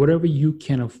 Whatever you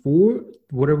can afford,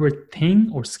 whatever thing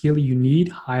or skill you need,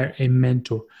 hire a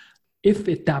mentor.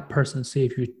 If that person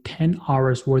saves you 10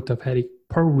 hours worth of headache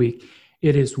per week,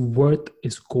 it is worth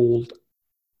its gold,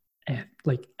 and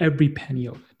like every penny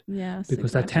of it. Yes,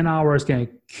 because exactly. That 10 hours can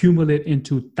accumulate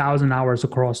into 1,000 hours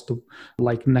across the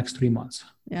next 3 months.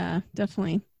 Yeah,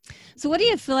 definitely. So what do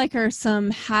you feel like are some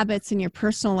habits in your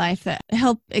personal life that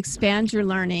help expand your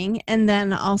learning and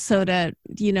then also to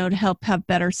help have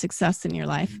better success in your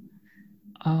life?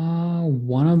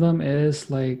 One of them is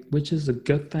which is a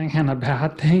good thing and a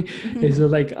bad thing, is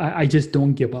I just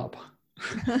don't give up.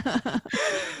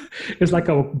 It's like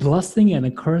a blessing and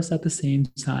a curse at the same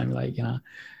time,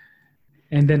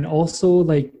 And then also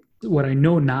what I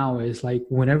know now is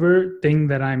whenever thing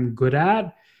that I'm good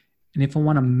at, and if I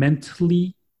want to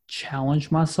mentally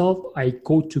challenge myself, I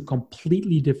go to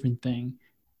completely different thing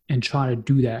and try to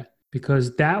do that,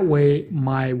 because that way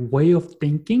my way of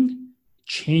thinking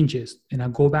changes and I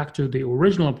go back to the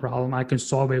original problem. I can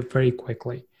solve it very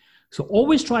quickly. So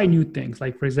always try new things.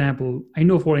 For example, I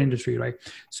know for industry, right?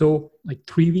 So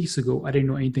 3 weeks ago, I didn't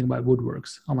know anything about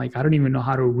woodworks. I'm I don't even know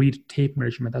how to read tape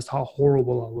measurement. That's how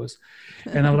horrible I was.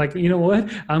 And I'm you know what?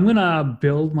 I'm going to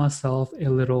build myself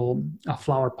a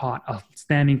flower pot, a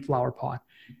standing flower pot.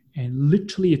 And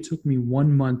literally it took me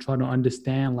 1 month trying to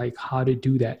understand how to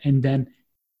do that. And then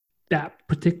that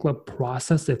particular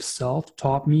process itself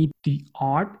taught me the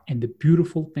art and the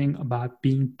beautiful thing about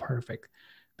being perfect.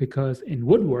 Because in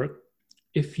woodwork,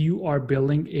 if you are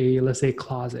building let's say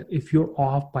closet, if you're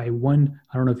off by one,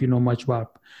 I don't know if you know much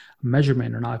about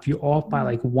measurement or not, if you're off by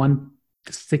like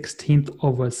 1/16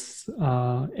 of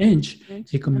a inch,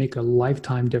 it can make a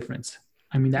lifetime difference.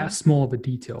 I mean, that's small of a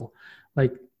detail.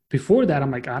 Like before that,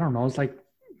 I'm like, I don't know, it's like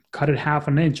cut it half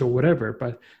an inch or whatever,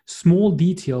 but small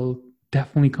detail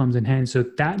definitely comes in handy. So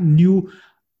that new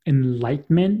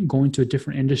enlightenment, going to a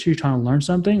different industry, trying to learn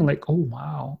something, like, oh,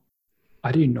 wow,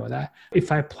 I didn't know that.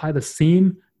 If I apply the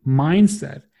same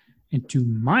mindset into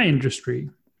my industry,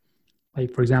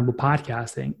 like for example,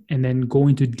 podcasting, and then go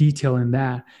into detail in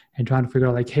that and trying to figure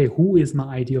out like, hey, who is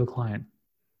my ideal client?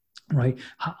 Right?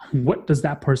 What does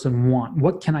that person want?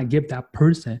 What can I give that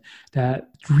person that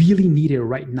really need it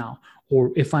right now?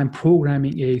 Or if I'm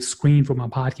programming a screen for my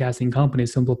podcasting company,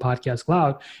 Simple Podcast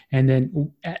Cloud, and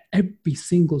then at every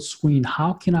single screen,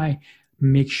 how can I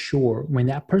make sure when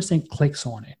that person clicks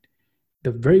on it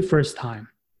the very first time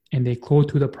and they go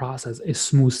through the process is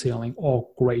smooth sailing,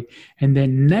 all great. And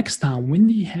then next time when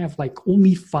they have like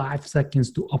only 5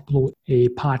 seconds to upload a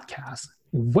podcast,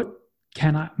 what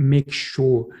can I make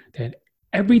sure that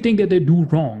everything that they do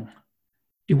wrong,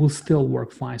 it will still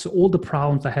work fine? So all the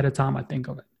problems ahead of time, I think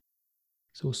of it.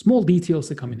 So small details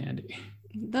that come in handy.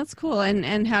 That's cool.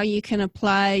 And how you can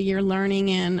apply your learning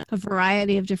in a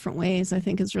variety of different ways, I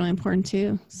think is really important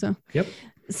too. So, yep.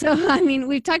 So, I mean,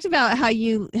 we've talked about how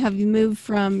you moved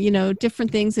from,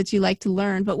 different things that you like to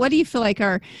learn, but what do you feel like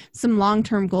are some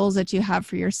long-term goals that you have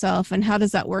for yourself, and how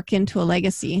does that work into a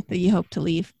legacy that you hope to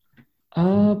leave?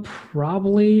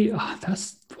 Probably,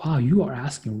 wow, you are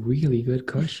asking really good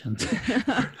questions.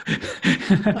 I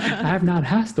have not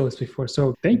asked those before.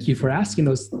 So thank you for asking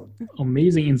those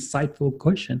amazing, insightful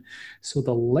questions. So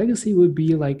the legacy would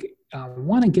be like, I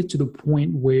want to get to the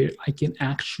point where I can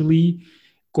actually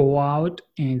go out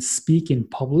and speak in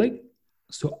public.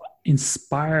 So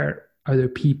inspire other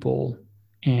people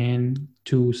and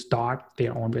to start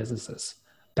their own businesses.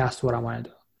 That's what I want to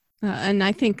do. And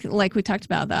I think, like we talked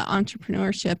about, that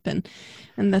entrepreneurship and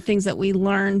the things that we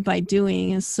learn by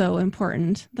doing is so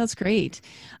important. That's great.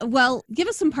 Well, give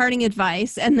us some parting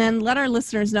advice, and then let our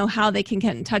listeners know how they can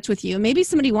get in touch with you. Maybe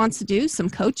somebody wants to do some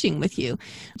coaching with you.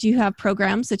 Do you have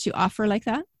programs that you offer like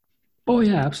that? Oh,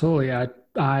 yeah, absolutely.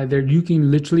 There you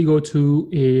can literally go to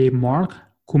a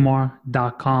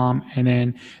markkumar.com, and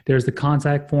then there's the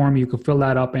contact form. You can fill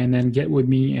that up and then get with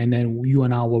me, and then you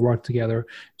and I will work together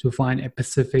to find a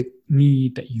specific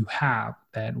need that you have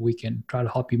that we can try to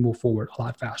help you move forward a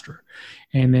lot faster.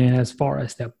 And then as far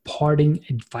as the parting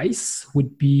advice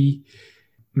would be,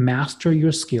 master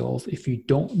your skills. If you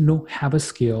don't have a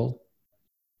skill,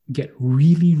 get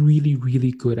really, really,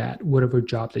 really good at whatever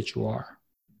job that you are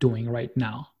doing right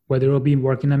now. Whether it'll be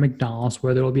working at McDonald's,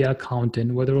 whether it'll be an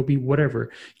accountant, whether it'll be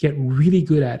whatever, get really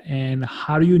good at. And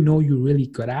how do you know you're really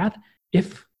good at?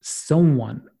 If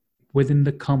someone within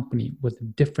the company with a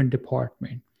different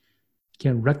department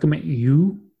can recommend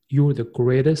you're the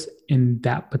greatest in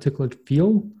that particular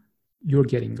field, you're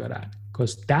getting good at.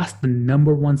 Because that's the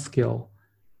number one skill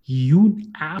you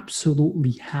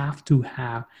absolutely have to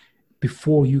have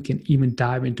before you can even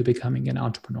dive into becoming an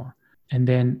entrepreneur. And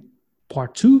then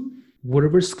part two,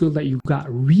 whatever skill that you got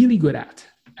really good at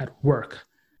work.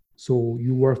 So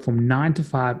you work from 9 to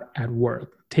 5 at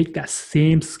work. Take that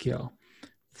same skill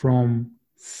from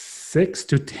 6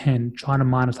 to 10, trying to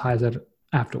monetize it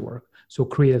after work. So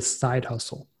create a side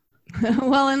hustle.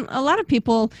 Well, and a lot of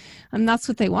people, that's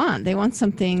what they want. They want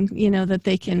something, that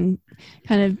they can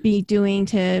kind of be doing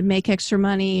to make extra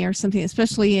money or something,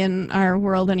 especially in our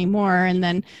world anymore. And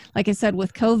then, like I said,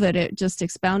 with COVID, it just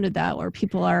expounded that, where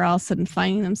people are all of a sudden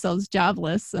finding themselves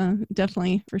jobless.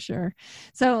 Definitely, for sure.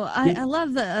 So I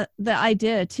love the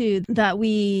idea too, that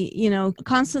we,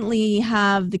 constantly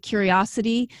have the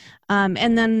curiosity,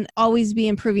 and then always be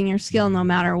improving your skill no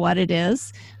matter what it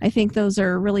is. I think those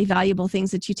are really valuable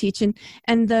things that you teach.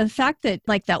 And the fact that,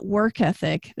 like, that work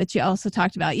ethic that you also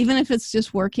talked about, even if it's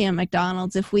just working at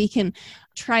McDonald's, if we can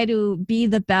try to be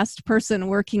the best person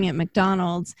working at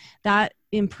McDonald's, that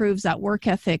improves that work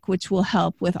ethic, which will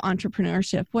help with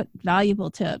entrepreneurship. What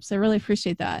valuable tips. I really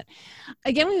appreciate that.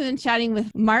 Again, we've been chatting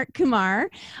with Mark Kumar.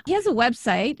 He has a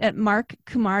website at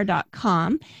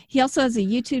markkumar.com. He also has a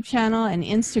YouTube channel and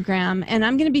Instagram, and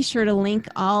I'm going to be sure to link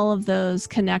all of those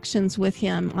connections with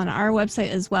him on our website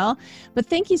as well. But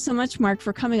thank you so much, Mark,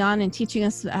 for coming on and teaching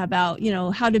us about,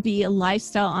 how to be a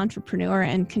lifestyle entrepreneur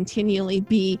and continually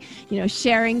be,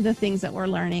 sharing the things that we're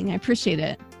learning. I appreciate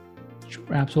it.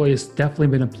 Sure, absolutely. It's definitely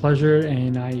been a pleasure,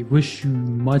 and I wish you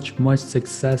much, much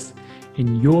success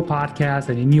in your podcast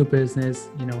and in your business.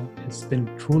 It's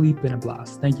truly been a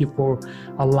blast. Thank you for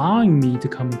allowing me to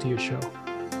come into your show.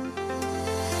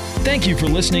 Thank you for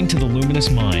listening to The Luminous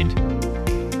Mind.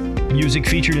 Music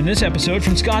featured in this episode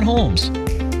from Scott Holmes.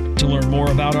 To learn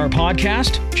more about our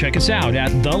podcast, check us out at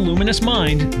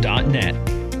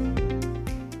theluminousmind.net.